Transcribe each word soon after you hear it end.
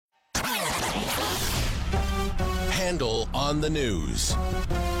Handel on the News.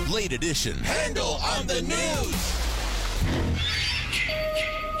 Late edition. Handel on the News.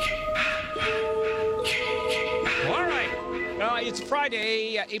 All right. It's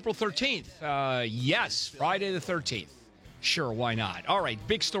Friday, April 13th. Yes, Friday the 13th. Sure, why not? All right,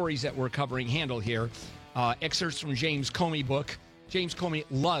 big stories that we're covering. Handel here. Excerpts from James Comey book. James Comey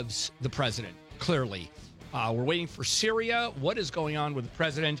loves the president, clearly. We're waiting for Syria. What is going on with the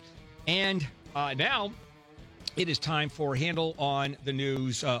president? And now it is time for Handel on the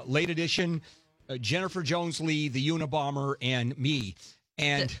News. Late edition, Jennifer Jones-Lee, the Unabomber, and me.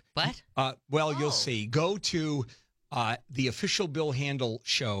 And what? You'll see. Go to the official Bill Handel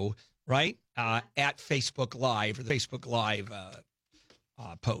show, right? At Facebook Live, or the Facebook Live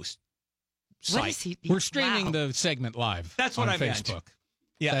post site. What is he? We're streaming the segment live. That's what on I meant. Facebook.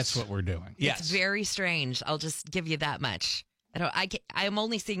 Yes. That's what we're doing. Yes. It's very strange. I'll just give you that much. I'm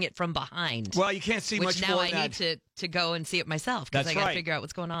only seeing it from behind. Well, you can't see much now more I than need to go and see it myself because I got to figure out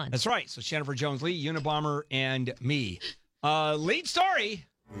what's going on. That's right. So Jennifer Jones-Lee, Unabomber, and me. Lead story.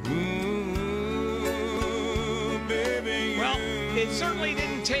 Well, it certainly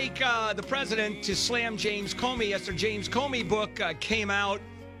didn't take the president to slam James Comey as the James Comey book came out.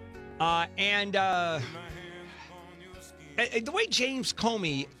 And the way James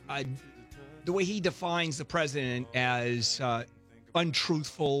Comey, the way he defines the president as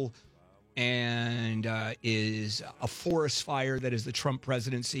untruthful and is a forest fire that is the Trump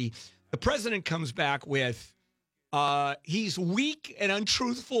presidency, the president comes back with he's weak and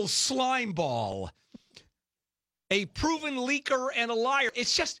untruthful slime ball, a proven leaker and a liar.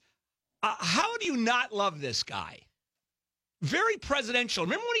 It's just, how do you not love this guy? Very presidential.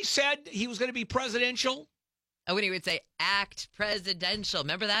 Remember when he said he was going to be presidential? Oh, when he would say, act presidential.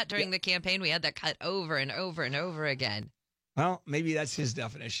 Remember that during the campaign? We had that cut over and over and over again. Well, maybe that's his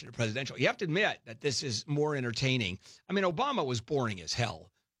definition of presidential. You have to admit that this is more entertaining. I mean, Obama was boring as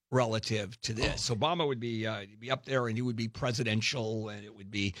hell relative to this. Obama would be up there and he would be presidential, and it would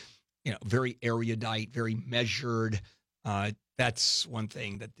be, very erudite, very measured. That's one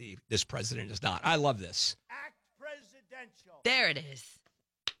thing that this president is not. I love this. Act presidential. There it is.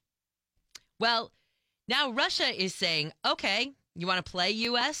 Well, now Russia is saying, okay, you want to play,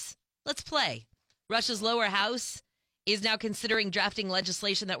 U.S.? Let's play. Russia's lower house is now considering drafting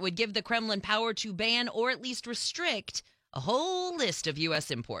legislation that would give the Kremlin power to ban or at least restrict a whole list of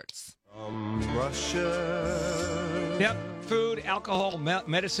U.S. imports. Russia. Yep, food, alcohol,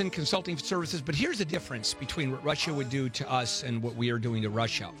 medicine, consulting services. But here's the difference between what Russia would do to us and what we are doing to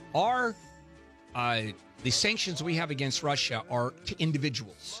Russia. The sanctions we have against Russia are to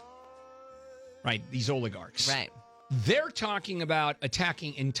individuals, right? These oligarchs. Right. They're talking about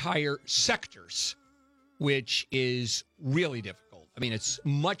attacking entire sectors, which is really difficult. I mean, it's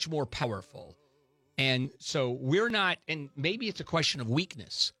much more powerful. And so we're not, and maybe it's a question of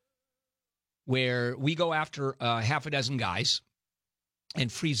weakness, where we go after half a dozen guys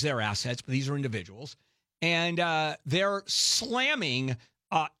and freeze their assets, but these are individuals, and they're slamming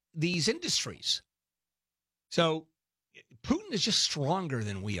these industries. So Putin is just stronger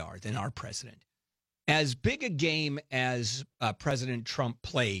than we are, than our president. As big a game as President Trump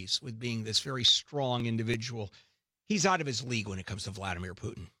plays with being this very strong individual, he's out of his league when it comes to Vladimir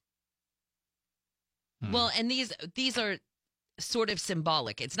Putin. Well, and these are sort of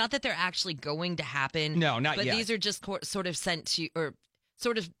symbolic. It's not that they're actually going to happen. No, not but yet. But these are just sort of sent to, or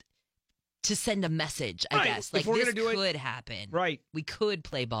sort of to send a message, I guess. Like, if we're this gonna do could happen. Right. We could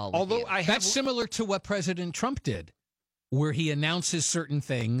play ball with Although you. That's similar to what President Trump did, where he announces certain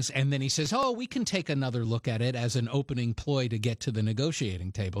things and then he says, we can take another look at it as an opening ploy to get to the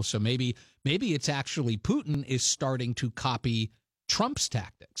negotiating table. So maybe it's actually Putin is starting to copy Trump's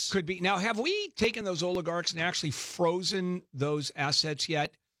tactics. Could be. Now, have we taken those oligarchs and actually frozen those assets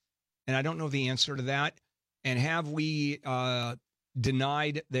yet? And I don't know the answer to that. And have we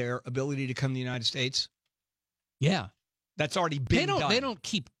denied their ability to come to the United States? Yeah. That's already been done. They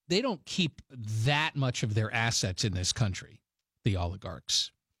don't keep that much of their assets in this country, the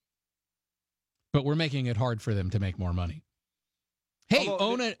oligarchs. But we're making it hard for them to make more money. Hey,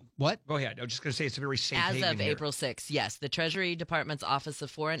 what? Go ahead. I was just going to say it's a very safe As haven of here. April 6th, yes, the Treasury Department's Office of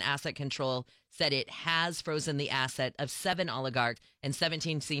Foreign Asset Control said it has frozen the asset of 7 oligarchs and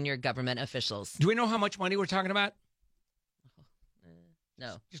 17 senior government officials. Do we know how much money we're talking about?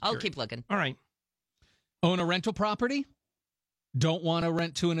 No. Just I'll curious. keep looking. All right. Own a rental property? Don't want to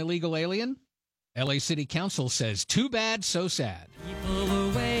rent to an illegal alien? LA City Council says, too bad, so sad. People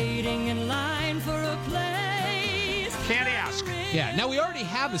were waiting in line for a place. Can't ask. Yeah, now we already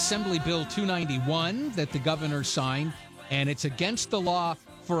have Assembly Bill 291 that the governor signed, and it's against the law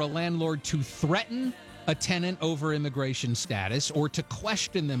for a landlord to threaten a tenant over immigration status or to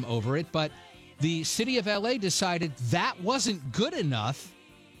question them over it, but the city of LA decided that wasn't good enough,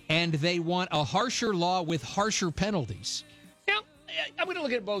 and they want a harsher law with harsher penalties. Now, I'm going to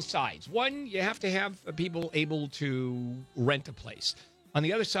look at both sides. One, you have to have people able to rent a place. On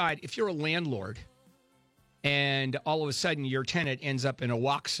the other side, if you're a landlord and all of a sudden your tenant ends up in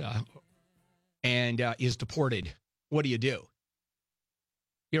Oaxaca and is deported, what do?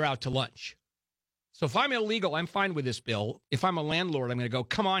 You're out to lunch. So if I'm illegal, I'm fine with this bill. If I'm a landlord, I'm going to go,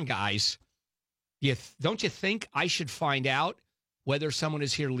 come on, guys. Don't you think I should find out whether someone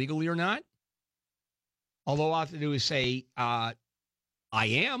is here legally or not? All I have to do is say, I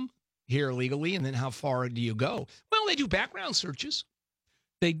am here legally, and then how far do you go? Well, they do background searches.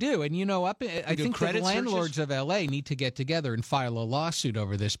 They do. And, I think the landlords searches? of L.A. need to get together and file a lawsuit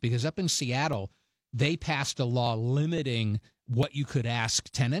over this, because up in Seattle, they passed a law limiting what you could ask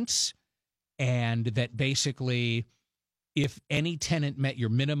tenants, and that basically if any tenant met your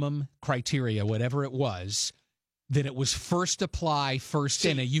minimum criteria, whatever it was, then it was first apply, first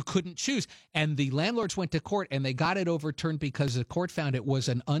in. You couldn't choose. And the landlords went to court, and they got it overturned because the court found it was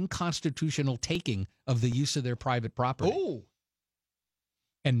an unconstitutional taking of the use of their private property. Oh.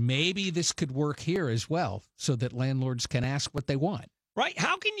 And maybe this could work here as well, so that landlords can ask what they want. Right.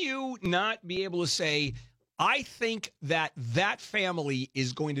 How can you not be able to say, I think that family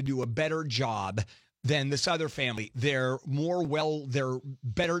is going to do a better job than this other family. They're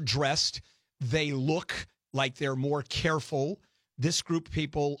better dressed. They look like they're more careful. This group of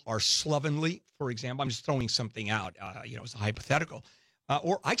people are slovenly, for example. I'm just throwing something out, as a hypothetical.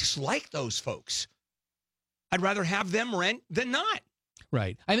 Or I just like those folks. I'd rather have them rent than not.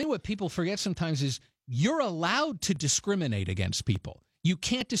 Right. I think what people forget sometimes is you're allowed to discriminate against people. You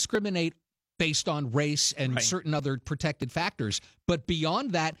can't discriminate based on race and certain other protected factors. But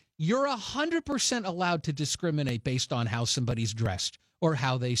beyond that, you're 100% allowed to discriminate based on how somebody's dressed or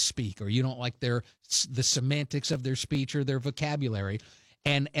how they speak, or you don't like the semantics of their speech or their vocabulary.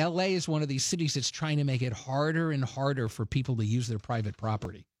 And L.A. is one of these cities that's trying to make it harder and harder for people to use their private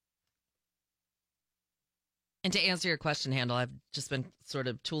property. And to answer your question, Handel, I've just been sort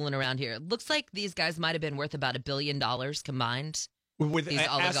of tooling around here. It looks like these guys might have been worth about $1 billion combined. With these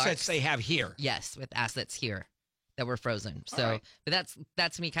assets they have here. Yes, with assets here that were frozen. So, but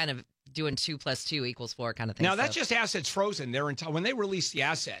that's me kind of doing 2 + 2 = 4 kind of thing. Now, that's just assets frozen. They're when they release the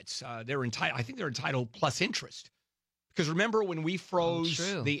assets, they're entitled. I think they're entitled plus interest. Because remember when we froze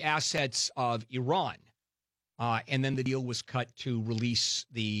the assets of Iran, and then the deal was cut to release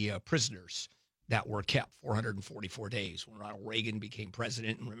the prisoners that were kept 444 days when Ronald Reagan became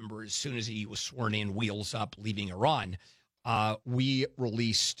president. And remember, as soon as he was sworn in, wheels up, leaving Iran, we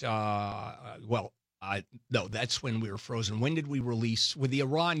released, no, that's when we were frozen. When did we release? With the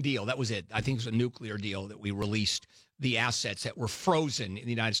Iran deal, that was it. I think it was a nuclear deal that we released the assets that were frozen in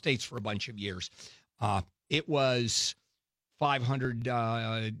the United States for a bunch of years. It was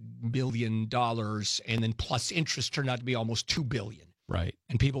 $500 billion, and then plus interest turned out to be almost $2 billion. Right.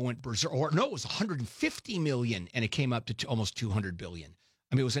 And people went berserk. Or no, it was $150 million, and it came up to almost $200 billion.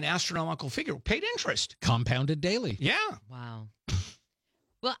 I mean, it was an astronomical figure. Paid interest. Compounded daily. Yeah. Wow.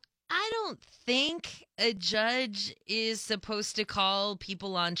 Well, I don't think a judge is supposed to call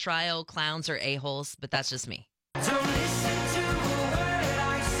people on trial clowns or a-holes, but that's just me. Don't listen to a word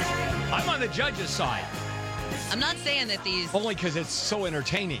I say. I'm on the judge's side. I'm not saying that these... Only because it's so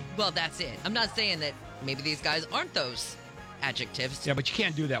entertaining. Well, that's it. I'm not saying that maybe these guys aren't those adjectives. Yeah, but you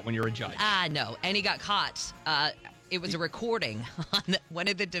can't do that when you're a judge. No. And he got caught. It was a recording on one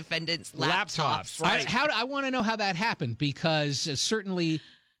of the defendants' laptops. Right. I want to know how that happened, because certainly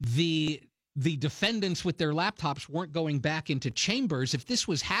the defendants with their laptops weren't going back into chambers. If this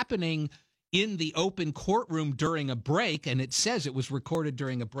was happening in the open courtroom during a break, and it says it was recorded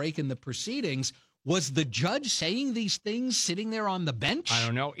during a break in the proceedings, was the judge saying these things sitting there on the bench? I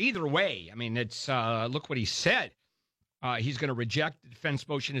don't know. Either way, I mean, it's look what he said. He's going to reject the defense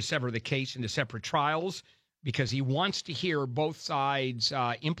motion to sever the case into separate trials because he wants to hear both sides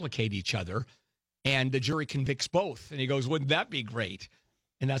implicate each other, and the jury convicts both. And he goes, wouldn't that be great?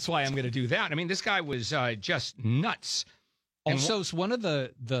 And that's why I'm going to do that. I mean, this guy was just nuts. Also, one of the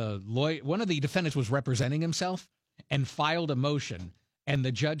defendants was representing himself and filed a motion, and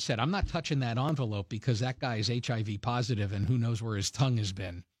the judge said, I'm not touching that envelope because that guy is HIV positive and who knows where his tongue has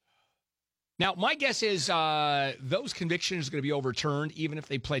been. Now, my guess is those convictions are going to be overturned even if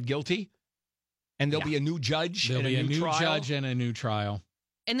they pled guilty, and there'll be a new judge and a new trial. Judge and a new trial.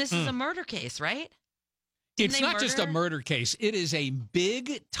 And this is a murder case, right? It's not just a murder case. It is a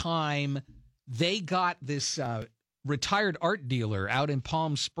big time. They got this retired art dealer out in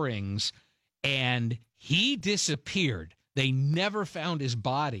Palm Springs, and he disappeared. They never found his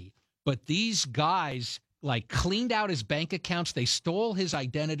body, but these guys like cleaned out his bank accounts. They stole his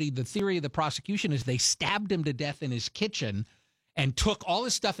identity. The theory of the prosecution is they stabbed him to death in his kitchen and took all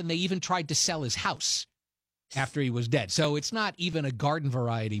his stuff, and they even tried to sell his house after he was dead. So it's not even a garden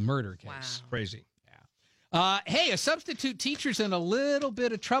variety murder case. Wow. Crazy. Hey, a substitute teacher's in a little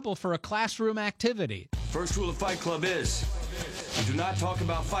bit of trouble for a classroom activity. First rule of Fight Club is you do not talk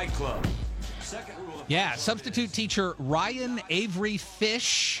about Fight Club. Second rule of Substitute teacher Ryan Avery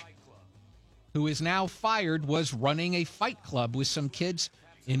Fish, who is now fired, was running a fight club with some kids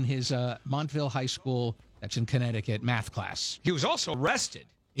in his Montville High School, that's in Connecticut, math class. He was also arrested.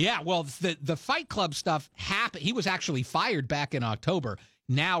 Yeah, well, the fight club stuff happened. He was actually fired back in October.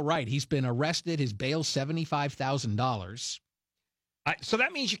 Now, right, he's been arrested. His bail's $75,000. So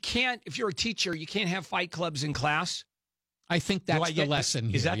that means you can't, if you're a teacher, you can't have fight clubs in class? I think that's the lesson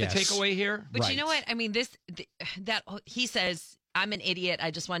here. Is that yes. the takeaway here? But Right. you know what? I mean, that he says, I'm an idiot.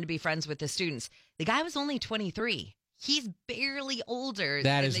 I just wanted to be friends with the students. The guy was only 23. He's barely older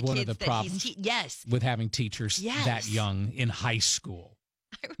That than is the one kids of the that problems. Yes. With having teachers Yes. that young in high school.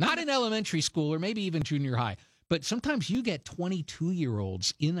 Not in elementary school or maybe even junior high. But sometimes you get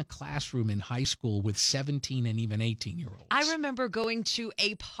 22-year-olds in a classroom in high school with 17 and even 18-year-olds. I remember going to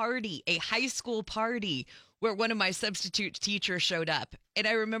a party, a high school party, where one of my substitute teachers showed up. And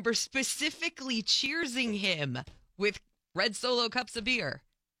I remember specifically cheersing him with red Solo cups of beer.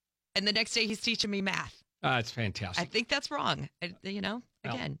 And the next day he's teaching me math. It's fantastic. I think that's wrong.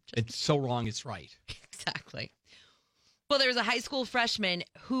 Again. It's so wrong, it's right. Exactly. Well, there's a high school freshman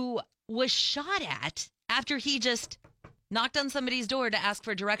who was shot at after he just knocked on somebody's door to ask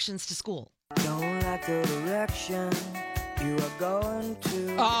for directions to school. Don't like the direction you are going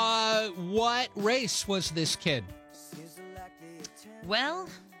to. What race was this kid? Well,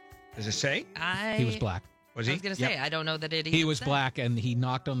 Does it say? He was black. Was I he? was going to say, I don't know that it He even was said. black, and he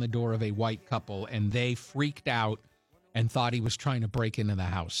knocked on the door of a white couple, and they freaked out and thought he was trying to break into the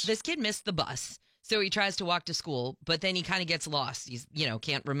house. This kid missed the bus, so he tries to walk to school, but then he kind of gets lost. He's,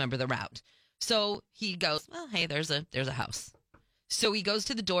 can't remember the route. So he goes, well, hey, there's a house. So he goes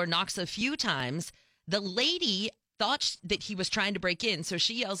to the door, knocks a few times. The lady thought that he was trying to break in, so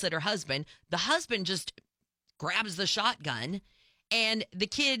she yells at her husband. The husband just grabs the shotgun, and the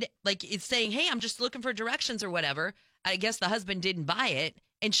kid, is saying, hey, I'm just looking for directions or whatever. I guess the husband didn't buy it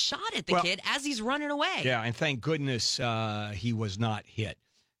and shot at the kid as he's running away. Yeah, and thank goodness he was not hit.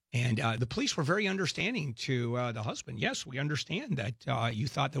 And the police were very understanding to the husband. Yes, we understand that you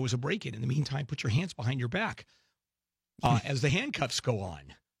thought there was a break-in. In the meantime, put your hands behind your back as the handcuffs go on.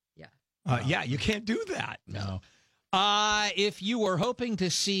 Yeah. Yeah, you can't do that. No. If you were hoping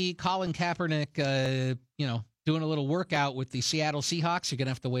to see Colin Kaepernick, doing a little workout with the Seattle Seahawks, you're going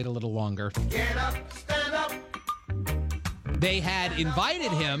to have to wait a little longer. Get up, stand up. They had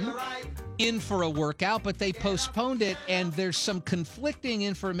invited him in for a workout, but they postponed it, and there's some conflicting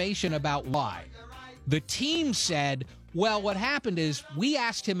information about why. The team said, well, what happened is we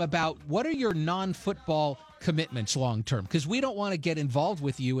asked him about what are your non-football commitments long term, because we don't want to get involved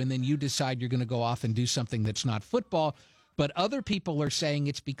with you and then you decide you're going to go off and do something that's not football. But other people are saying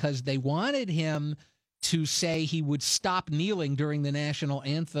it's because they wanted him to say he would stop kneeling during the national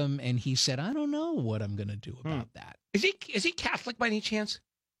anthem, and he said, I don't know what I'm going to do about that. Is he Catholic by any chance?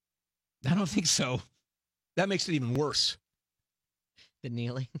 I don't think so. That makes it even worse. The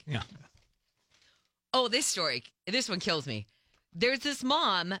kneeling. Yeah. Oh, this story. This one kills me. There's this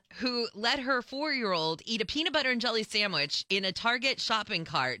mom who let her 4-year-old eat a peanut butter and jelly sandwich in a Target shopping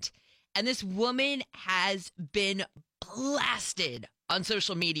cart. And this woman has been blasted on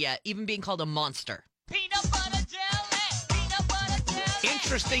social media, even being called a monster. Peanut butter jelly, peanut butter jelly.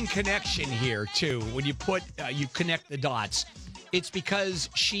 Interesting connection here, too. When you you connect the dots. It's because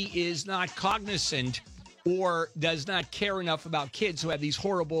she is not cognizant or does not care enough about kids who have these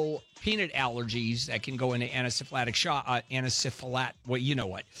horrible peanut allergies that can go into anaphylactic shock. Well, you know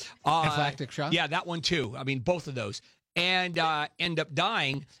what? Anaphylactic shock? Yeah, that one too. I mean, both of those. And end up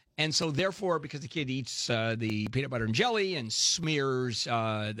dying. And so, therefore, because the kid eats the peanut butter and jelly and smears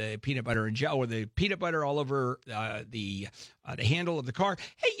the peanut butter and jelly or the peanut butter all over the handle of the car.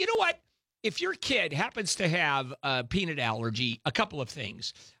 Hey, you know what? If your kid happens to have a peanut allergy, a couple of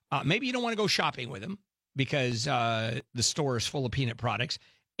things. Maybe you don't want to go shopping with him because the store is full of peanut products.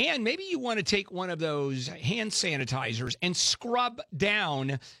 And maybe you want to take one of those hand sanitizers and scrub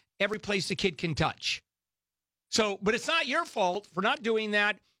down every place the kid can touch. So, but it's not your fault for not doing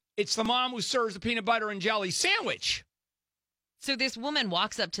that. It's the mom who serves the peanut butter and jelly sandwich. So this woman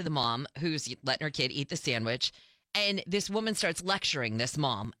walks up to the mom who's letting her kid eat the sandwich And this woman starts lecturing this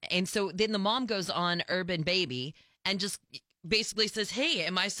mom. And so then the mom goes on Urban Baby and just basically says, hey,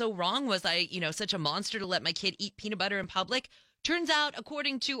 am I so wrong? Was I, such a monster to let my kid eat peanut butter in public? Turns out,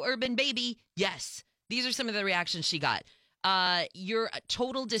 according to Urban Baby, yes. These are some of the reactions she got. Your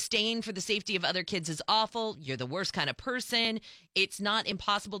total disdain for the safety of other kids is awful. You're the worst kind of person. It's not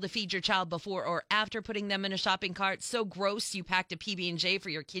impossible to feed your child before or after putting them in a shopping cart. So gross you packed a PB&J for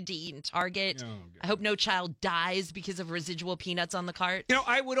your kid to eat in Target. Oh, I hope no child dies because of residual peanuts on the cart.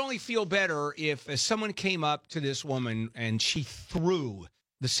 I would only feel better if someone came up to this woman and she threw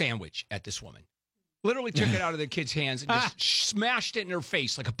the sandwich at this woman. Literally took it out of the kid's hands and just smashed it in her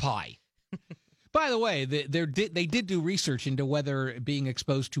face like a pie. By the way, they did do research into whether being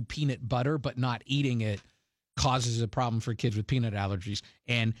exposed to peanut butter but not eating it causes a problem for kids with peanut allergies.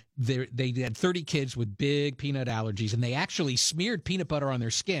 And they had 30 kids with big peanut allergies, and they actually smeared peanut butter on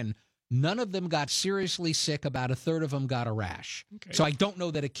their skin. None of them got seriously sick. About a third of them got a rash. Okay. So I don't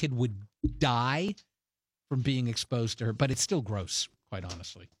know that a kid would die from being exposed to her, but it's still gross, quite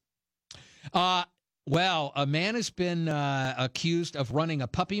honestly. Well, a man has been accused of running a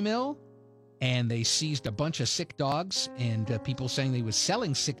puppy mill. And they seized a bunch of sick dogs, and people saying he was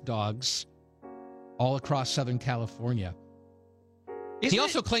selling sick dogs all across Southern California. He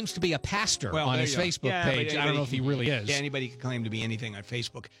also claims to be a pastor on his Facebook page. I don't know if he really is. Yeah, anybody can claim to be anything on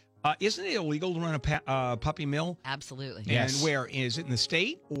Facebook. Isn't it illegal to run a puppy mill? Absolutely. And where? Is it in the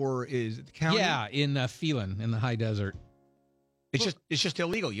state or is it the county? Yeah, in Phelan, in the high desert. It's just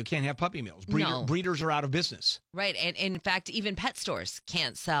illegal. You can't have puppy mills. Breeders are out of business. Right. And in fact, even pet stores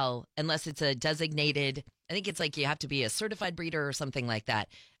can't sell unless it's a designated, I think it's like you have to be a certified breeder or something like that.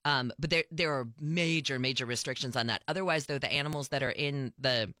 But there are major restrictions on that. Otherwise, though, the animals that are in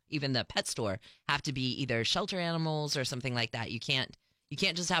even the pet store have to be either shelter animals or something like that. You can't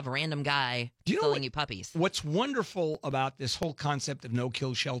just have a random guy selling you puppies. What's wonderful about this whole concept of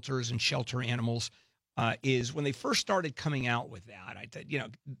no-kill shelters and shelter animals is when they first started coming out with that, I thought,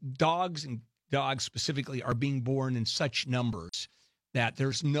 dogs specifically are being born in such numbers that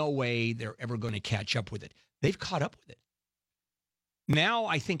there's no way they're ever going to catch up with it. They've caught up with it. Now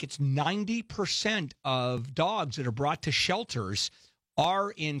I think it's 90% of dogs that are brought to shelters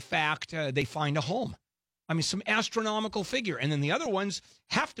are, in fact, they find a home. I mean, some astronomical figure. And then the other ones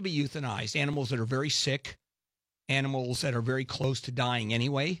have to be euthanized. Animals that are very sick, animals that are very close to dying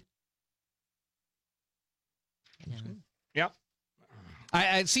anyway. Yep.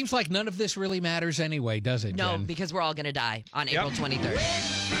 It seems like none of this really matters anyway, does it, No, Jen? because we're all going to die on April 23rd.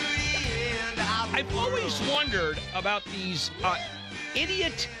 I've always wondered about these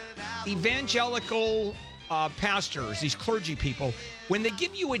idiot evangelical pastors, these clergy people, when they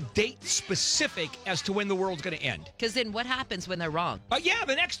give you a date specific as to when the world's going to end. Because then what happens when they're wrong?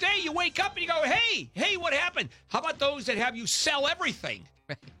 The next day you wake up and you go, hey, what happened? How about those that have you sell everything?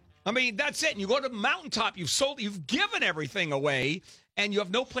 Right. I mean, that's it. And you go to the mountaintop, you've given everything away, and you have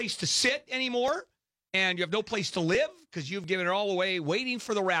no place to sit anymore, and you have no place to live because you've given it all away waiting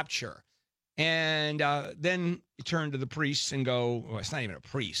for the rapture. And then you turn to the priests and go, well, it's not even a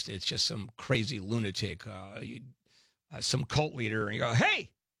priest. It's just some crazy lunatic, some cult leader. And you go,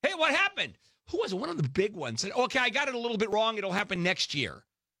 hey, what happened? Who was it? One of the big ones said, okay, I got it a little bit wrong. It'll happen next year.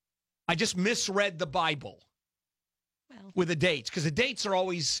 I just misread the Bible with the dates, because the dates are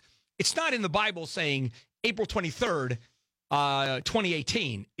always, it's not in the Bible saying April 23rd,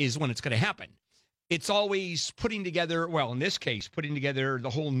 2018 is when it's going to happen. It's always putting together, in this case, putting together the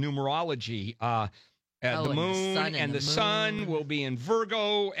whole numerology. The moon and the sun will be in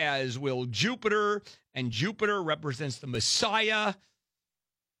Virgo, as will Jupiter, and Jupiter represents the Messiah.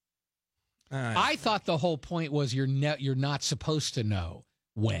 I thought the whole point was you're not supposed to know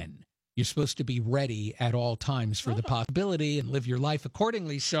when. You're supposed to be ready at all times for the possibility and live your life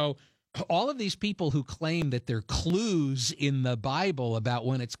accordingly. So all of these people who claim that there are clues in the Bible about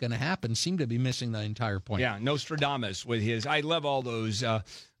when it's going to happen seem to be missing the entire point. Yeah, Nostradamus with his, I love all those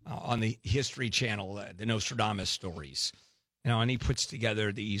on the History Channel, the Nostradamus stories. And he puts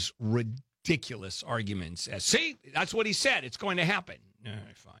together these ridiculous arguments as, see, that's what he said. It's going to happen. All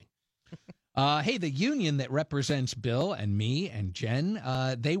right, fine. Hey, the union that represents Bill and me and Jen,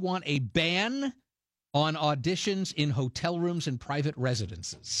 they want a ban on auditions in hotel rooms and private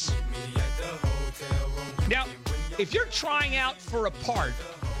residences. Now, if you're trying out for a part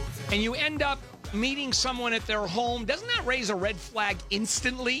and you end up meeting someone at their home, doesn't that raise a red flag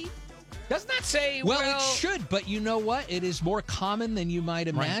instantly? Doesn't that say, well, it should, but you know what? It is more common than you might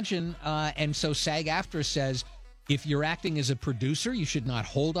imagine. Right. And so SAG-AFTRA says, if you're acting as a producer, you should not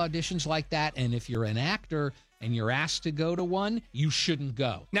hold auditions like that. And if you're an actor, and you're asked to go to one, you shouldn't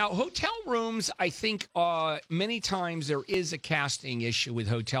go. Now, hotel rooms, I think many times there is a casting issue with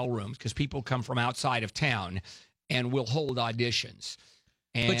hotel rooms because people come from outside of town and will hold auditions.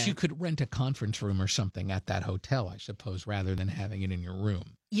 But you could rent a conference room or something at that hotel, I suppose, rather than having it in your room.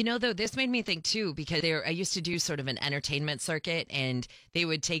 You know, though, this made me think, too, because I used to do sort of an entertainment circuit, and they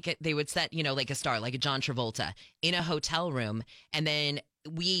would set, like a star, like a John Travolta, in a hotel room, and then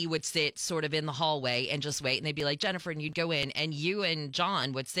we would sit sort of in the hallway and just wait, and they'd be like, Jennifer, and you'd go in, and you and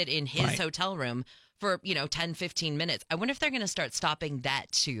John would sit in his hotel room for, 10, 15 minutes. I wonder if they're going to start stopping that,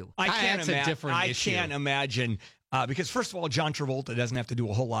 too. I can't imagine. Because first of all, John Travolta doesn't have to do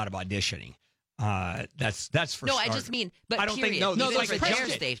a whole lot of auditioning. That's for no. starters. I just mean, but I don't period. think no. Even It's like for a their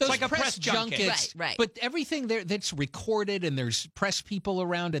junket. safety. It's like a press junket. Right. But everything there that's recorded, and there's press people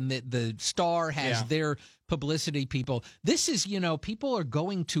around, and the star has their publicity people. This is, people are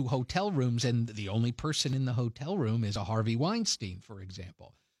going to hotel rooms, and the only person in the hotel room is a Harvey Weinstein, for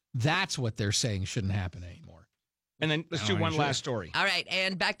example. That's what they're saying shouldn't happen anymore. And then let's do one last story. All right.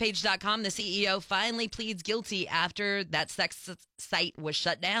 And Backpage.com, the CEO finally pleads guilty after that sex site was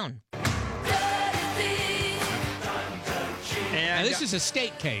shut down. Now, this is a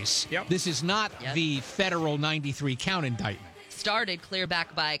state case. Yep. This is not the federal 93 count indictment. Started clear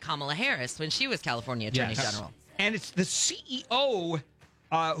back by Kamala Harris when she was California Attorney General. And it's the CEO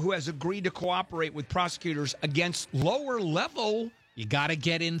who has agreed to cooperate with prosecutors against lower level. You got to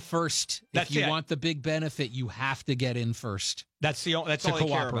get in first. That's if you it. want the big benefit, you have to get in first. That's all to they care about.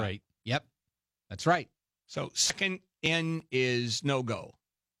 cooperate. Yep. That's right. So second in is no go.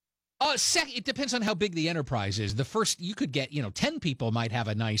 It depends on how big the enterprise is. The first, you could get, 10 people might have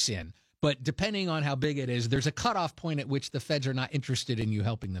a nice in. But depending on how big it is, there's a cutoff point at which the feds are not interested in you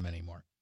helping them anymore.